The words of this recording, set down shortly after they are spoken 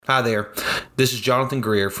Hi there, this is Jonathan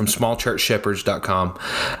Greer from smallchurchshepherds.com.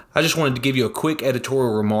 I just wanted to give you a quick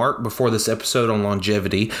editorial remark before this episode on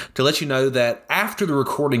longevity to let you know that after the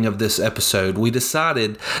recording of this episode, we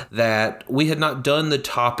decided that we had not done the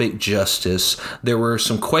topic justice. There were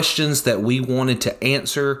some questions that we wanted to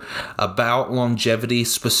answer about longevity,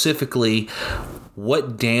 specifically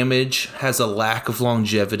what damage has a lack of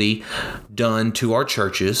longevity done to our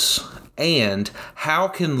churches, and how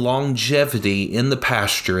can longevity in the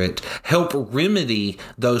pastorate help remedy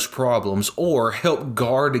those problems or help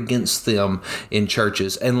guard against them in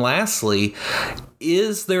churches? And lastly,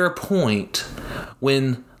 is there a point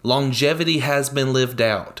when longevity has been lived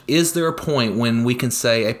out? Is there a point when we can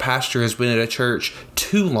say a pastor has been at a church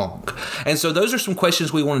too long? And so those are some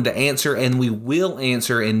questions we wanted to answer, and we will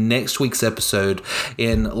answer in next week's episode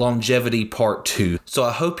in Longevity Part 2. So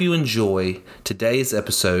I hope you enjoy today's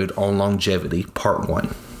episode on Longevity Part 1.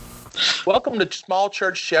 Welcome to Small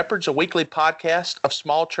Church Shepherds, a weekly podcast of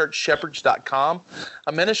smallchurchshepherds.com,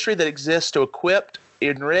 a ministry that exists to equip,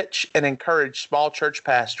 enrich, and encourage small church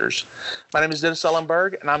pastors. My name is Dennis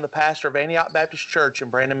Ellenberg, and I'm the pastor of Antioch Baptist Church in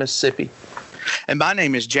Brandon, Mississippi. And my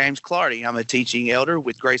name is James Clardy. I'm a teaching elder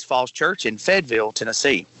with Grace Falls Church in Fayetteville,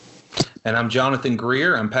 Tennessee. And I'm Jonathan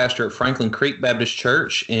Greer. I'm pastor at Franklin Creek Baptist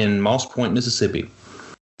Church in Moss Point, Mississippi.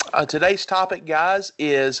 Today's topic, guys,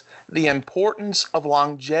 is the importance of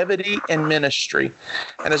longevity in ministry.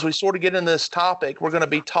 And as we sort of get into this topic, we're going to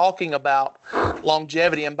be talking about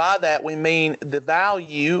longevity. And by that, we mean the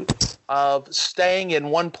value of staying in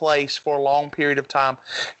one place for a long period of time.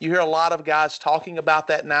 You hear a lot of guys talking about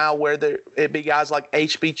that now, where it be guys like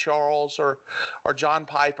H.B. Charles or John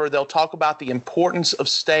Piper. They'll talk about the importance of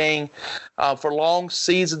staying for long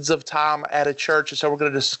seasons of time at a church. And so we're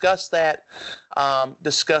going to discuss that,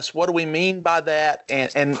 discuss what do we mean by that,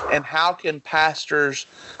 and how can pastors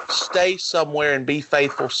stay somewhere and be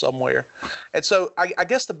faithful somewhere. And so I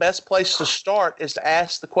guess the best place to start is to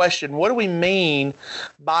ask the question, what do we mean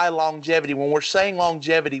by longevity? When we're saying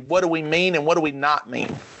longevity, what do we mean and what do we not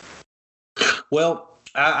mean? Well,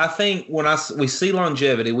 I think when we see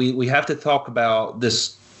longevity, we have to talk about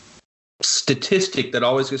this statistic that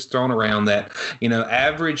always gets thrown around that,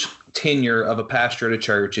 average tenure of a pastor at a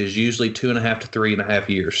church is usually 2.5 to 3.5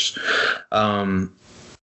 years.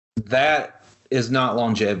 That is not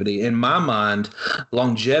longevity. In my mind,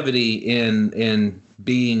 longevity in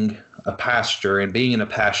being a pastor and being in a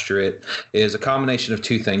pastorate is a combination of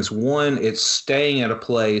two things. One, it's staying at a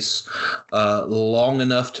place long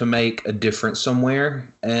enough to make a difference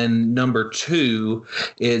somewhere. And number two,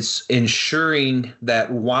 it's ensuring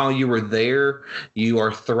that while you are there, you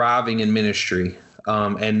are thriving in ministry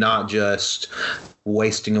and not just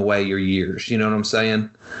wasting away your years. You know what I'm saying?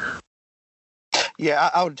 Yeah,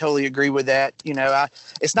 I would totally agree with that.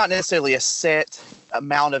 It's not necessarily a set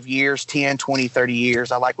amount of years, 10, 20, 30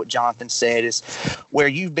 years. I like what Jonathan said, is where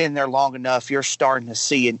you've been there long enough, you're starting to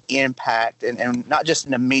see an impact, and not just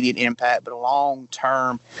an immediate impact, but a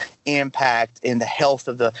long-term impact in the health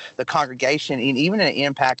of the congregation, and even an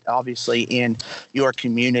impact, obviously, in your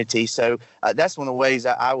community. So that's one of the ways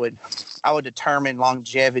I would determine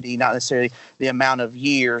longevity, not necessarily the amount of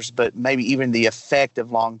years, but maybe even the effect of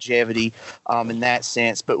longevity in that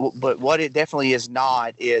sense. But what it definitely is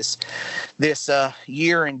not is this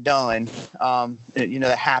year and done,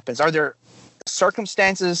 that happens. Are there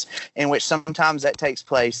circumstances in which sometimes that takes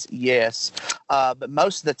place? Yes. But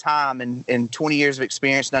most of the time, in 20 years of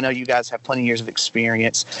experience, and I know you guys have plenty of years of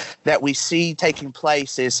experience, that we see taking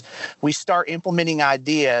place is we start implementing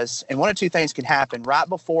ideas, and one of two things can happen. Right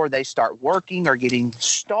before they start working or getting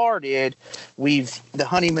started, the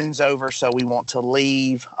honeymoon's over, so we want to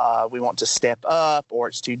leave, we want to step up, or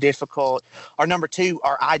it's too difficult. Or number two,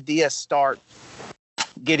 our ideas start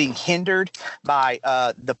getting hindered by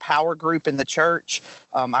the power group in the church.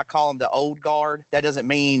 I call them the old guard. That doesn't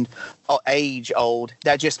mean age old.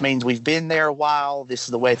 That just means we've been there a while. This is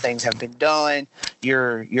the way things have been done.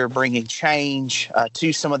 You're bringing change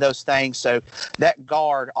to some of those things. So that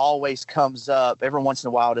guard always comes up every once in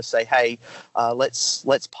a while to say, hey,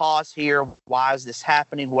 let's pause here. Why is this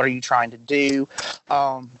happening? What are you trying to do?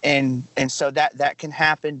 And so that can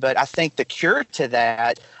happen. But I think the cure to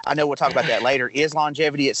that, I know we'll talk about that later, is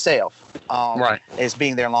longevity itself, right, is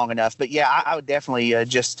being there long enough. But yeah, I would definitely,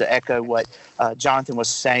 just to echo what Jonathan was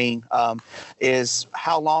saying, is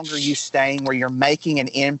how long are you staying where you're making an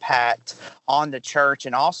impact on the church,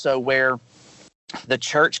 and also where the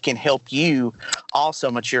church can help you also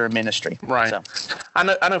mature in ministry. Right. So.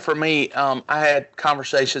 I know for me, I had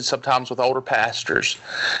conversations sometimes with older pastors,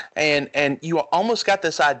 and you almost got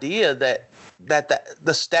this idea that that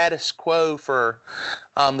the status quo for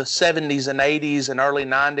the 70s and 80s and early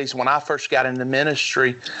 90s when I first got into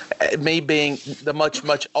ministry, me being the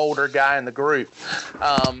much older guy in the group,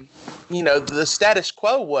 the status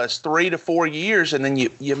quo was 3 to 4 years, and then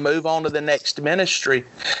you move on to the next ministry.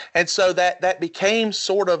 And so that became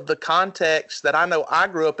sort of the context that I know I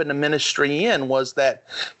grew up in the ministry in, was that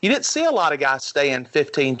you didn't see a lot of guys staying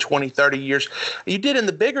 15, 20, 30 years. You did in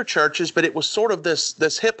the bigger churches, but it was sort of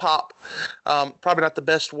this hip-hop, probably not the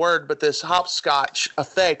best word, but this hopscotch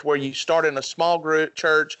effect where you start in a small group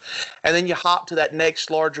church, and then you hop to that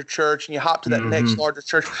next larger church, and you hop to that next larger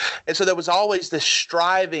church. And so there was always this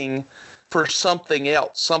striving for something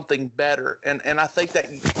else, something better. And I think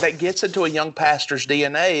that gets into a young pastor's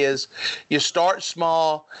DNA is you start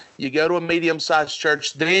small, you go to a medium-sized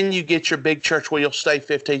church, then you get your big church where you'll stay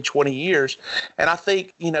 15, 20 years. And I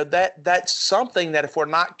think, that's something that if we're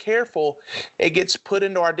not careful, it gets put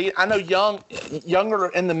into our DNA. I know younger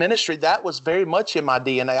in the ministry, that was very much in my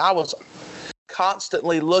DNA. I was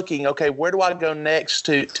constantly looking, okay, where do I go next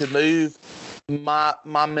to move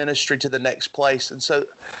my ministry to the next place? And so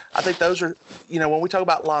I think those are, when we talk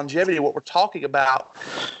about longevity, what we're talking about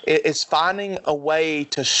is finding a way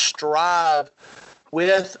to strive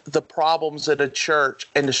with the problems at a church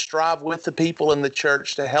and to strive with the people in the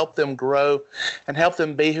church to help them grow and help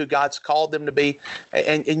them be who God's called them to be.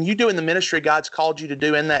 And you doing the ministry God's called you to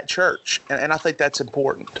do in that church. And I think that's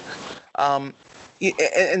important.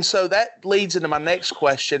 And so that leads into my next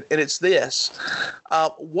question, and it's this.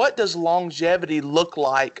 What does longevity look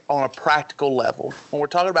like on a practical level? When we're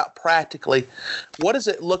talking about practically, what does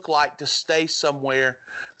it look like to stay somewhere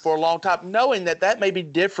for a long time, knowing that may be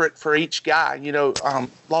different for each guy?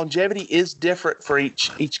 Longevity is different for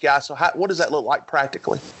each guy. So what does that look like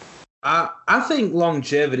practically? I think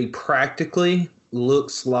longevity practically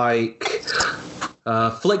looks like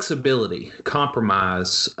flexibility,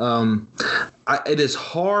 compromise. It is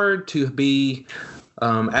hard to be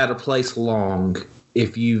at a place long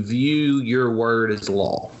if you view your word as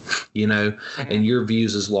law, and your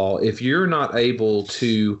views as law. If you're not able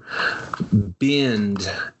to bend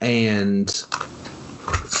and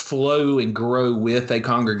flow and grow with a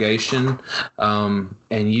congregation, and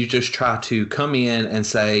you just try to come in and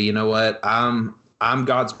say, you know what, I'm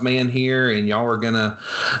God's man here, and y'all are going to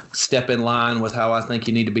step in line with how I think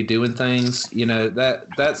you need to be doing things.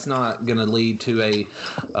 That's not going to lead to a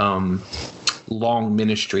long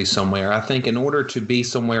ministry somewhere. I think in order to be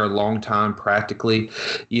somewhere a long time practically,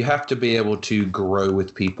 you have to be able to grow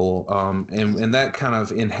with people. And that kind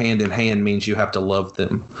of in hand means you have to love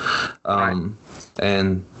them.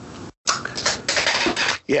 And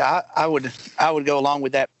yeah, I would go along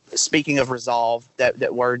with that. Speaking of resolve,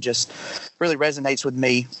 that word just really resonates with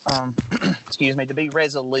me. To be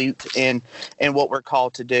resolute in what we're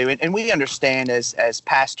called to do. And we understand as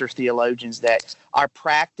pastor theologians that our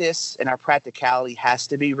practice and our practicality has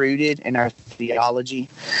to be rooted in our theology.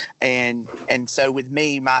 And so with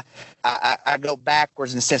me, I go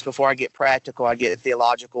backwards in a sense. Before I get practical, I get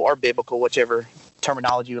theological or biblical, whichever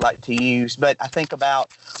terminology you like to use. But I think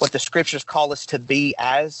about what the scriptures call us to be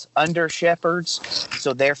as under shepherds.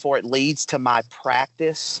 So therefore it leads to my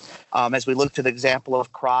practice as we look to the example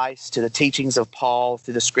of Christ, to the teachings of Paul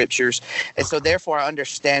through the scriptures. And so therefore I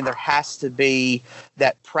understand there has to be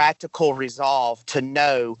that practical resolve to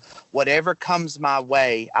know whatever comes my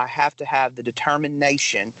way, I have to have the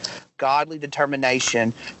determination, godly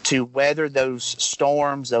determination to weather those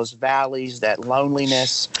storms, those valleys, that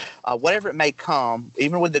loneliness, whatever it may come,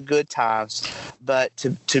 even with the good times, but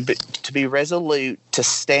to be resolute, to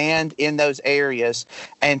stand in those areas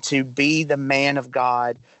and to be the man of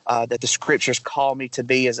God that the scriptures call me to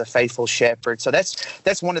be as a faithful shepherd. So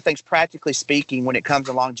that's one of the things, practically speaking, when it comes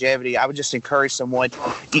to longevity. I would just encourage someone,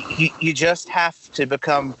 you just have to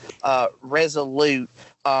become resolute,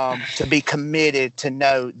 to be committed, to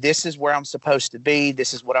know this is where I'm supposed to be,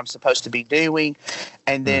 this is what I'm supposed to be doing,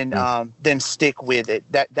 and then stick with it.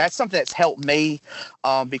 That's something that's helped me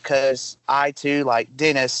because I too, like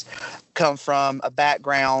Dennis, come from a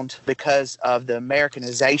background because of the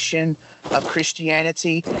Americanization of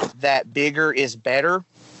Christianity that bigger is better.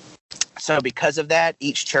 So because of that,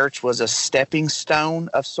 each church was a stepping stone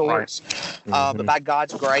of sorts. Right. But by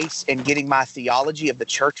God's grace and getting my theology of the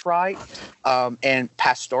church right, and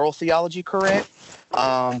pastoral theology correct,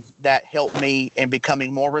 that helped me in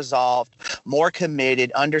becoming more resolved, more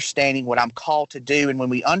committed, understanding what I'm called to do. And when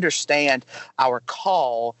we understand our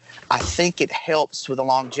call, I think it helps with the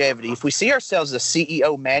longevity. If we see ourselves as a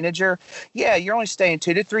CEO manager, yeah, you're only staying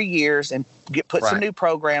 2 to 3 years and put some new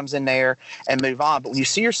programs in there and move on. But when you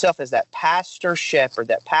see yourself as that pastor shepherd,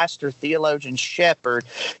 that pastor theologian shepherd,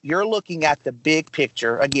 you're looking at the big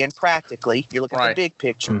picture. Again, practically, you're looking at the big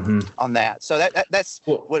picture on that. So that's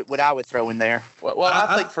what I would throw in there. Well,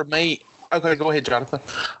 I think for me, okay, go ahead, Jonathan.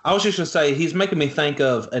 I was just going to say, he's making me think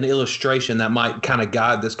of an illustration that might kind of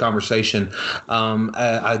guide this conversation.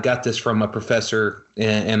 I got this from a professor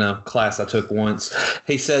in a class I took once.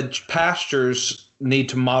 He said pastors need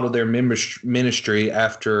to model their ministry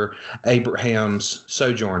after Abraham's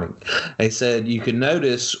sojourning. He said you can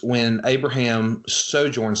notice when Abraham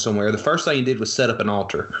sojourned somewhere, the first thing he did was set up an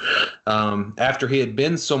altar. After he had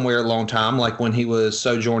been somewhere a long time, like when he was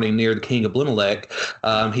sojourning near the king of Abimelech,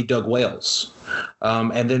 he dug wells.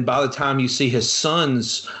 And then by the time you see his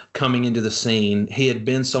sons coming into the scene, he had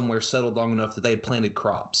been somewhere settled long enough that they had planted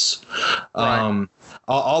crops.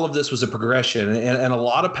 All of this was a progression, and a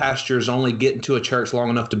lot of pastors only get into a church long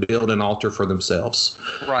enough to build an altar for themselves.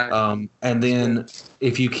 Right. And then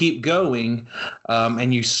if you keep going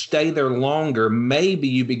and you stay there longer, maybe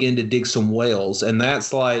you begin to dig some wells, and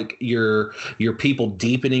that's like your people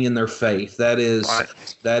deepening in their faith. That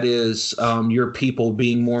is your people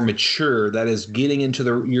being more mature. That is getting into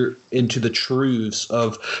the truths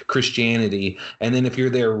of Christianity. And then if you're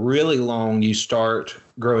there really long, you start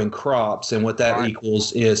growing crops, and what that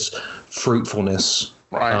equals is fruitfulness,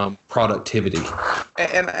 productivity.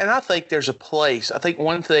 And I think there's a place. I think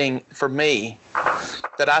one thing for me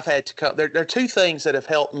that I've had to come, there are two things that have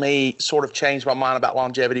helped me sort of change my mind about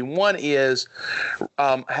longevity. One is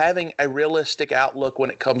having a realistic outlook when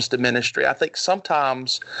it comes to ministry. I think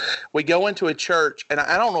sometimes we go into a church, and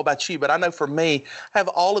I don't know about you, but I know for me, I have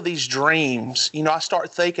all of these dreams. You know, I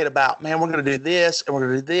start thinking about, man, we're going to do this, and we're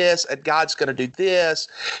going to do this, and God's going to do this,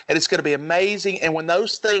 and it's going to be amazing. And when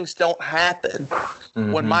those things don't happen,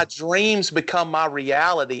 when my dreams become my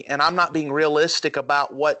reality, and I'm not being realistic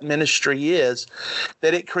about what ministry is,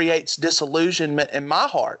 that it creates disillusionment in my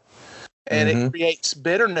heart, and it creates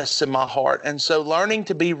bitterness in my heart. And so learning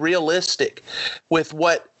to be realistic with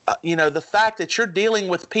what, the fact that you're dealing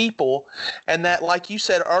with people, and that, like you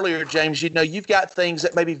said earlier, James, you've got things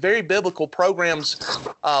that may be very biblical programs,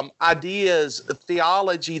 ideas,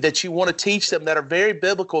 theology that you want to teach them that are very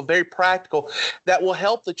biblical, very practical, that will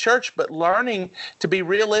help the church. But learning to be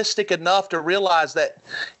realistic enough to realize that,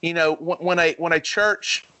 when a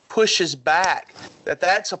church pushes back,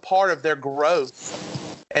 that's a part of their growth.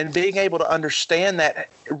 And being able to understand that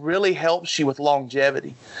really helps you with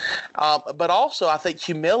longevity. But also, I think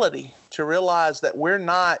humility, to realize that we're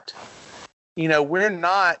not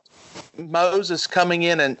Moses coming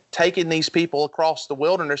in and taking these people across the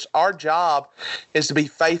wilderness. Our job is to be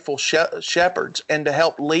faithful shepherds and to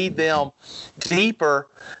help lead them deeper,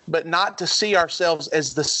 but not to see ourselves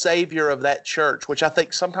as the savior of that church, which I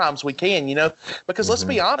think sometimes we can, because let's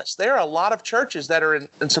be honest, there are a lot of churches that are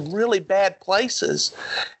in some really bad places,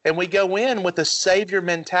 and we go in with the savior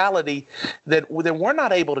mentality that then we're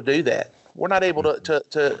not able to do that. We're not able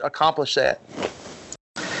to accomplish that.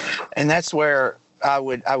 And that's where I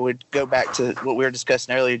would go back to what we were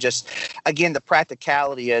discussing earlier. Just again, the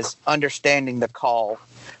practicality is understanding the call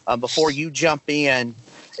before you jump in.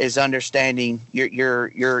 Is understanding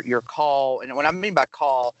your call, and what I mean by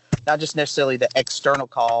call, not just necessarily the external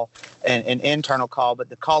call and internal call, but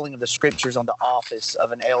the calling of the scriptures on the office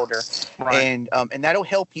of an elder, and that'll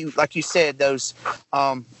help you, like you said, those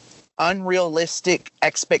unrealistic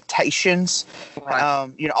expectations.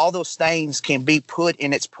 All those things can be put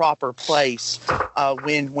in its proper place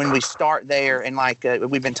when we start there, and like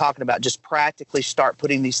we've been talking about, just practically start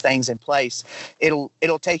putting these things in place. It'll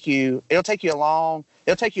take you a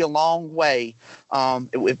long way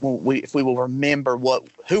if we will remember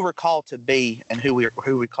who we're called to be and who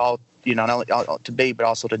we called, not only to be but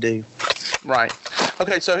also to do. Right.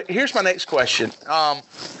 Okay, so here's my next question,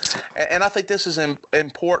 and I think this is an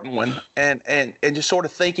important one, and just sort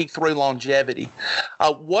of thinking through longevity.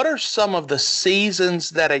 What are some of the seasons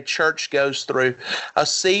that a church goes through, a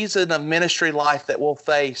season of ministry life that we'll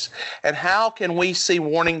face, and how can we see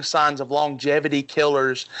warning signs of longevity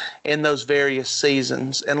killers in those various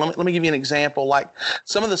seasons? And let me give you an example. Like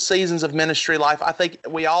some of the seasons of ministry life, I think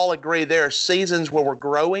we all agree there are seasons where we're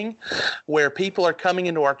growing, where people are coming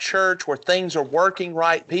into our church, where things are working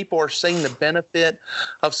right, people are seeing the benefit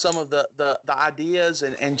of some of the ideas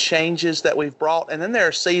and changes that we've brought. And then there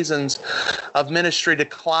are seasons of ministry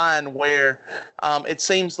decline where it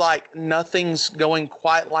seems like nothing's going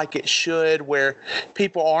quite like it should, where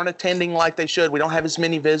people aren't attending like they should. We don't have as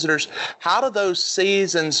many visitors. How do those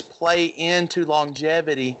seasons play into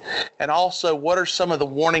longevity? And also, what are some of the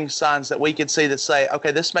warning signs that we could see that say,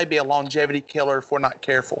 okay, this may be a longevity killer if we're not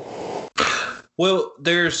careful? Well,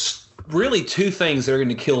 there's really two things that are going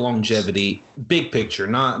to kill longevity. Big picture,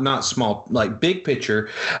 not small, like big picture.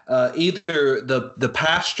 Either the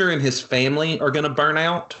pastor and his family are going to burn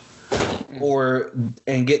out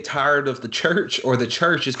and get tired of the church, or the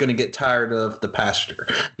church is going to get tired of the pastor.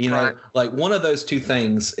 Right. Like one of those two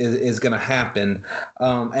things is going to happen.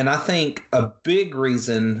 And I think a big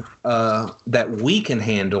reason that we can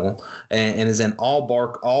handle and is in our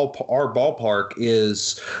ballpark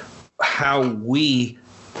is how we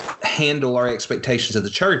handle our expectations of the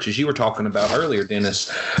church. As you were talking about earlier,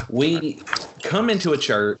 Dennis, we come into a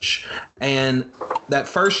church and that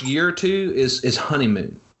first year or two is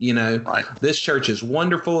honeymoon. Right. This church is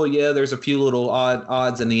wonderful. Yeah, there's a few little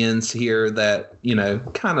odds and ends here that,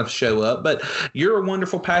 kind of show up. But you're a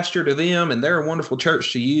wonderful pastor to them, and they're a wonderful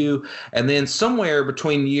church to you. And then somewhere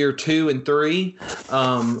between year 2 and 3,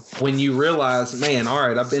 when you realize, man, all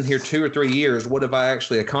right, I've been here 2 or 3 years. What have I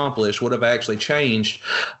actually accomplished? What have I actually changed?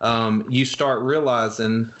 You start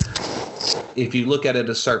realizing, if you look at it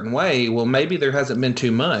a certain way, well, maybe there hasn't been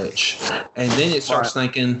too much. And then it starts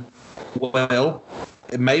thinking, well,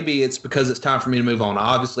 maybe it's because it's time for me to move on. I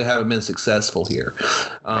obviously haven't been successful here.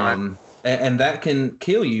 And that can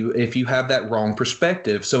kill you if you have that wrong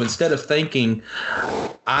perspective. So instead of thinking,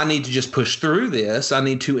 I need to just push through this, I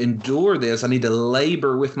need to endure this, I need to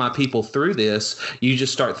labor with my people through this, you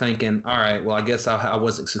just start thinking, all right, well, I guess I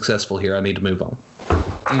wasn't successful here. I need to move on.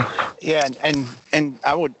 Yeah, and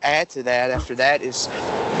I would add to that, after that, is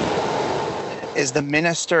the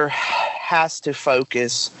minister has to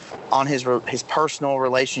focus on his personal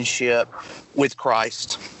relationship with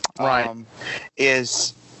Christ. Right.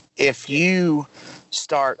 Is if you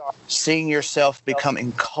start seeing yourself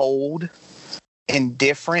becoming cold,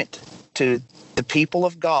 indifferent to the people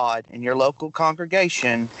of God in your local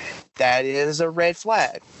congregation, that is a red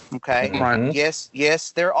flag. Okay. Right.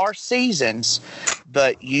 Yes, there are seasons,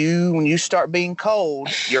 but when you start being cold,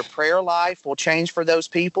 your prayer life will change for those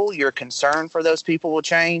people. Your concern for those people will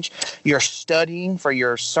change. Your studying for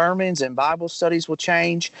your sermons and Bible studies will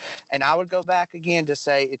change. And I would go back again to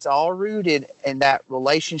say it's all rooted in that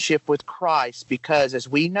relationship with Christ, because as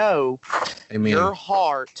we know, Amen, your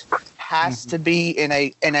heart has to be in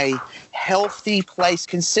a healthy place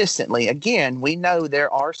consistently. Again, we know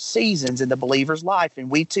there are seasons in the believer's life, and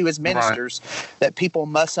we too as ministers, that people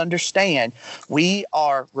must understand. We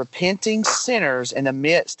are repenting sinners in the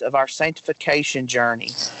midst of our sanctification journey.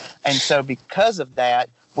 And so because of that,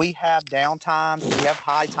 we have down times, we have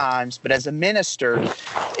high times, but as a minister,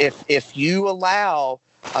 if you allow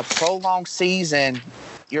a prolonged season,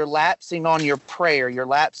 you're lapsing on your prayer, you're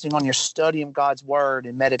lapsing on your study of God's word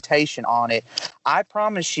and meditation on it, I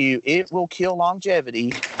promise you it will kill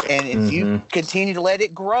longevity. And if you continue to let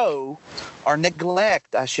it grow, or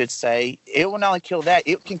neglect, I should say, it will not only kill that,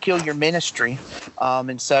 it can kill your ministry.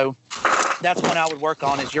 And so that's what I would work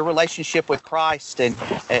on, is your relationship with Christ, and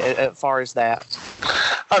as far as that.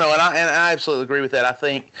 I know, and I absolutely agree with that. I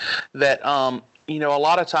think that a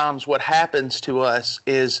lot of times what happens to us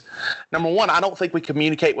is, number one, I don't think we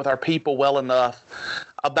communicate with our people well enough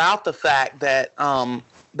about the fact that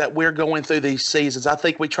that we're going through these seasons. I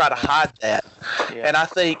think we try to hide that. Yeah. And I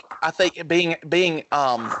think being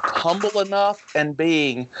humble enough and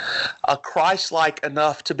being Christ-like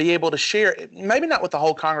enough to be able to share, maybe not with the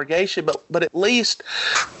whole congregation, but at least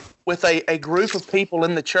with a group of people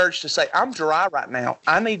in the church, to say, I'm dry right now.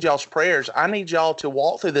 I need y'all's prayers. I need y'all to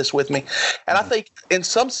walk through this with me. And I think in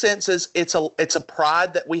some senses it's a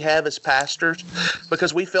pride that we have as pastors,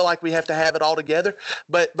 because we feel like we have to have it all together.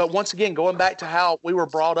 But once again, going back to how we were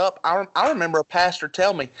brought up, I remember a pastor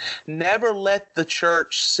tell me, never let the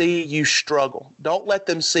church see you struggle. Don't let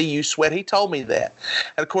them see you sweat. He told me that.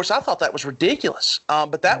 And of course, I thought that was ridiculous.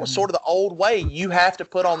 But that was sort of the old way. You have to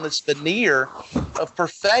put on this veneer of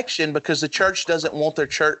perfection, because the church doesn't want the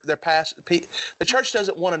church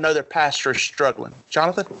doesn't want to know their pastor is struggling.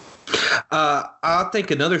 Jonathan? I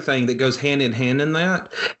think another thing that goes hand in hand in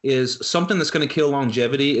that is something that's going to kill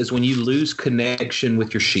longevity is when you lose connection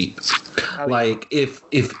with your sheep. Like if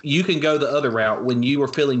you can go the other route, when you are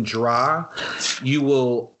feeling dry, you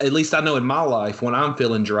will, at least I know in my life, when I'm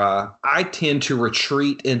feeling dry, I tend to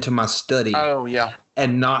retreat into my study. Oh, yeah.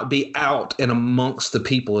 and not be out and amongst the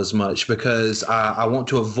people as much because I want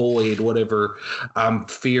to avoid whatever I'm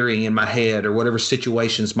fearing in my head or whatever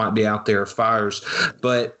situations might be out there, fires.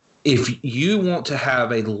 But if you want to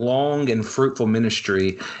have a long and fruitful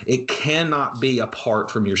ministry, it cannot be apart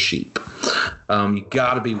from your sheep. You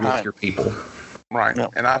got to be with your people. Right.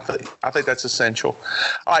 Yep. And I think that's essential.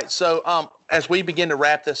 All right. So as we begin to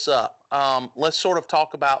wrap this up, let's sort of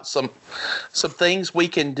talk about some things we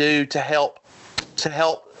can do to help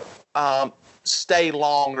stay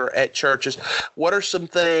longer at churches. What are some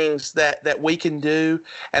things that we can do,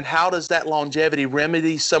 and how does that longevity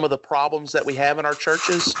remedy some of the problems that we have in our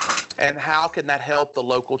churches, and how can that help the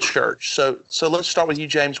local church? So let's start with you,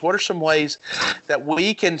 James. What are some ways that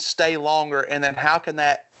we can stay longer, and then how can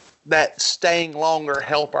that staying longer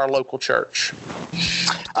help our local church?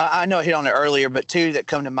 I know I hit on it earlier, but two that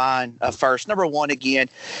come to mind first. Number one, again,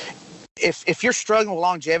 if you're struggling with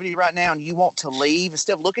longevity right now and you want to leave,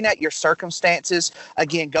 instead of looking at your circumstances,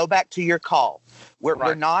 again, go back to your call.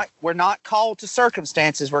 We're not called to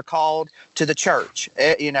circumstances. We're called to the church,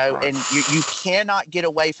 and you cannot get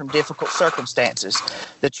away from difficult circumstances.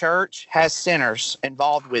 The church has sinners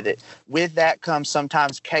involved with it. With that comes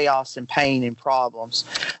sometimes chaos and pain and problems.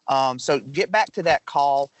 So get back to that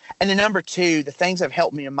call. And then number two, the things that have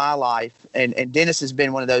helped me in my life, and Dennis has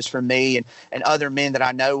been one of those for me and other men that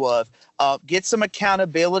I know of, get some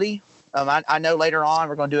accountability. I know later on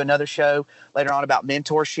we're going to do another show later on about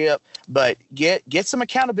mentorship, but get some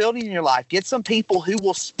accountability in your life. Get some people who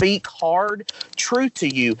will speak hard truth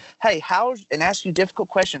to you. Hey, and ask you difficult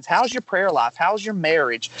questions. How's your prayer life? How's your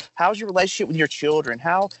marriage? How's your relationship with your children?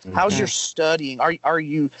 How's your studying? Are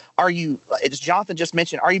you, as Jonathan just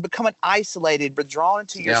mentioned, are you becoming isolated, withdrawn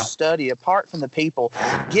into your study apart from the people?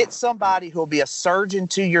 Get somebody who will be a surgeon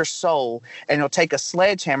to your soul and will take a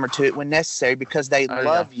sledgehammer to it when necessary because they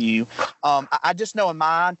love you. I just know in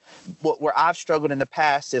mine, where I've struggled in the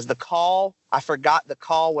past is the call. I forgot the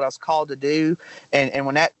call, what I was called to do. And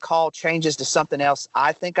when that call changes to something else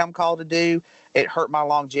I think I'm called to do, it hurt my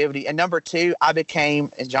longevity. And number two, I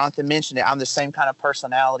became, and Jonathan mentioned it, I'm the same kind of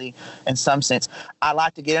personality in some sense. I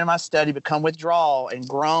like to get in my study, become withdrawal and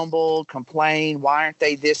grumble, complain. Why aren't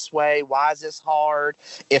they this way? Why is this hard?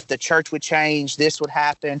 If the church would change, this would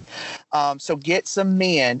happen. So get some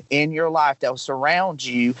men in your life that will surround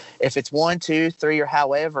you, if it's 1, 2, 3, or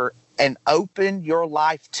however, and open your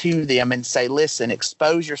life to them and say, listen,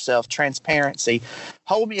 expose yourself, transparency,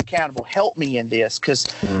 hold me accountable, help me in this, because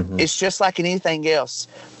it's just like anything else.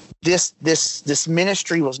 This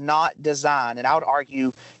ministry was not designed, and I would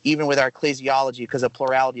argue even with our ecclesiology because of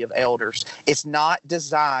plurality of elders, it's not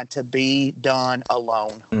designed to be done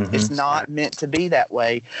alone. It's not meant to be that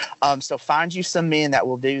way. So find you some men that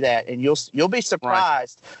will do that, and you'll be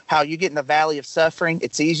surprised how you get in the valley of suffering.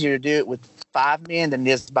 It's easier to do it with 5 men than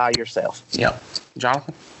it is by yourself. Yeah.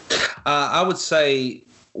 Jonathan? I would say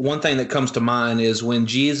one thing that comes to mind is when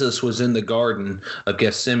Jesus was in the Garden of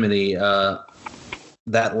Gethsemane,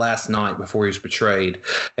 that last night before he was betrayed,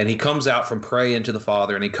 and he comes out from praying to the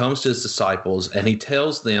Father, and he comes to his disciples, and he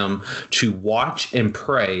tells them to watch and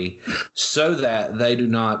pray so that they do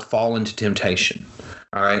not fall into temptation.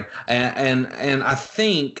 All right. And I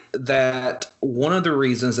think that one of the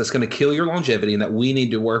reasons that's going to kill your longevity and that we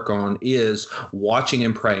need to work on is watching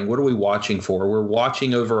and praying. What are we watching for? We're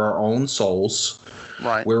watching over our own souls.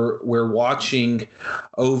 Right. We're watching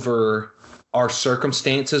over our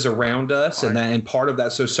circumstances around us, right. and part of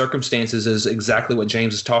that circumstances is exactly what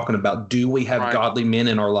James is talking about. Do we have godly men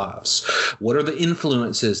in our lives? What are the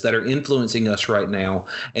influences that are influencing us right now?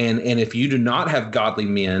 And if you do not have godly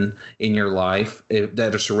men in your life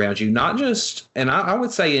that are surround you, not just, and I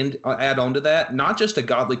would say, and add on to that, not just a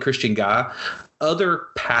godly Christian guy, other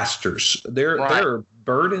pastors. There are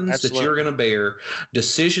burdens that you're going to bear,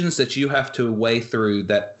 decisions that you have to weigh through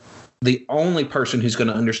that the only person who's going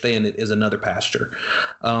to understand it is another pastor.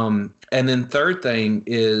 And then third thing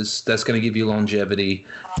is that's going to give you longevity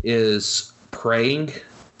is praying.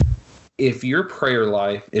 If your prayer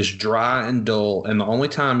life is dry and dull and the only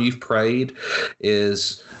time you've prayed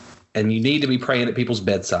is, and you need to be praying at people's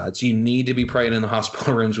bedsides. You need to be praying in the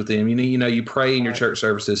hospital rooms with them. You pray in your church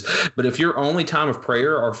services. But if your only time of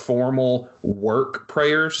prayer are formal work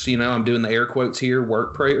prayers, I'm doing the air quotes here,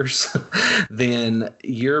 work prayers, then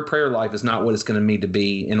your prayer life is not what it's going to need to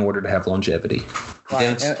be in order to have longevity.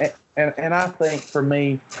 Right. And I think for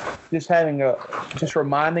me, just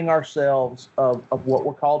reminding ourselves of what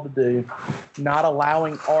we're called to do, not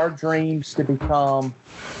allowing our dreams to become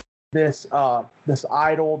this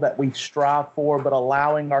idol that we strive for, but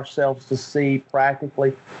allowing ourselves to see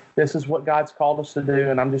practically this is what God's called us to do.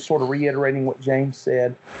 And I'm just sort of reiterating what James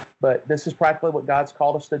said, but this is practically what God's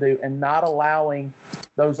called us to do, and not allowing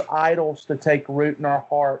those idols to take root in our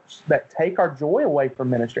hearts that take our joy away from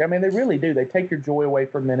ministry. I mean, they really do. They take your joy away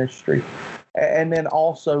from ministry. And then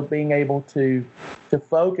also being able to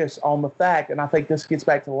focus on the fact, and I think this gets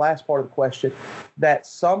back to the last part of the question, that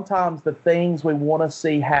sometimes the things we want to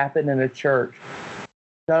see happen in a church,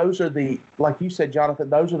 those are like you said, Jonathan,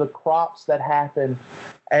 those are the crops that happen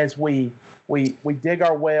as we dig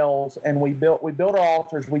our wells and we build our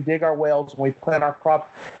altars, we dig our wells and we plant our crops.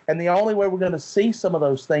 And the only way we're going to see some of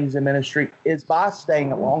those things in ministry is by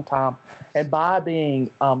staying a long time and by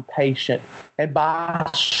being patient and by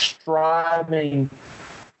striving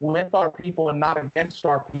with our people and not against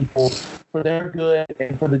our people for their good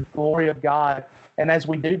and for the glory of God. And as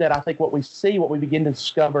we do that, I think what we begin to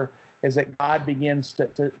discover is that God begins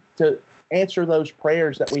to answer those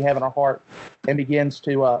prayers that we have in our heart and begins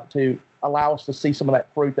to allow us to see some of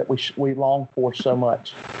that fruit that we long for so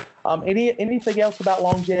much. Anything else about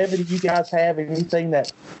longevity you guys have? Anything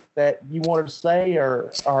that you wanted to say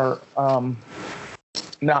or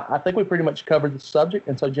no, I think we pretty much covered the subject.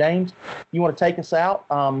 And so, James, you want to take us out?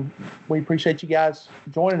 We appreciate you guys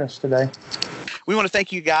joining us today. We want to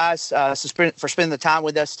thank you guys for spending the time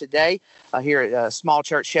with us today here at Small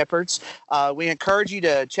Church Shepherds. We encourage you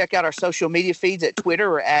to check out our social media feeds at Twitter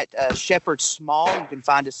or at Shepherds Small. You can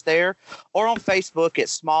find us there, or on Facebook at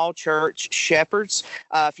Small Church Shepherds.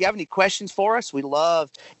 If you have any questions for us, we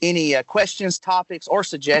love any questions, topics, or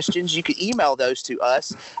suggestions. You can email those to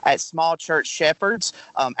us at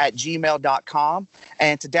smallchurchshepherds@gmail.com.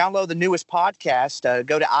 And to download the newest podcast,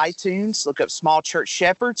 go to iTunes, look up Small Church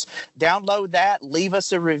Shepherds, download that, leave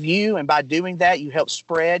us a review, and by doing that, you help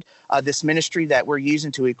spread this ministry that we're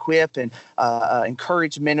using to equip and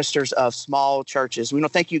encourage ministers of small churches. We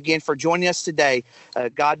want to thank you again for joining us today.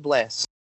 God bless.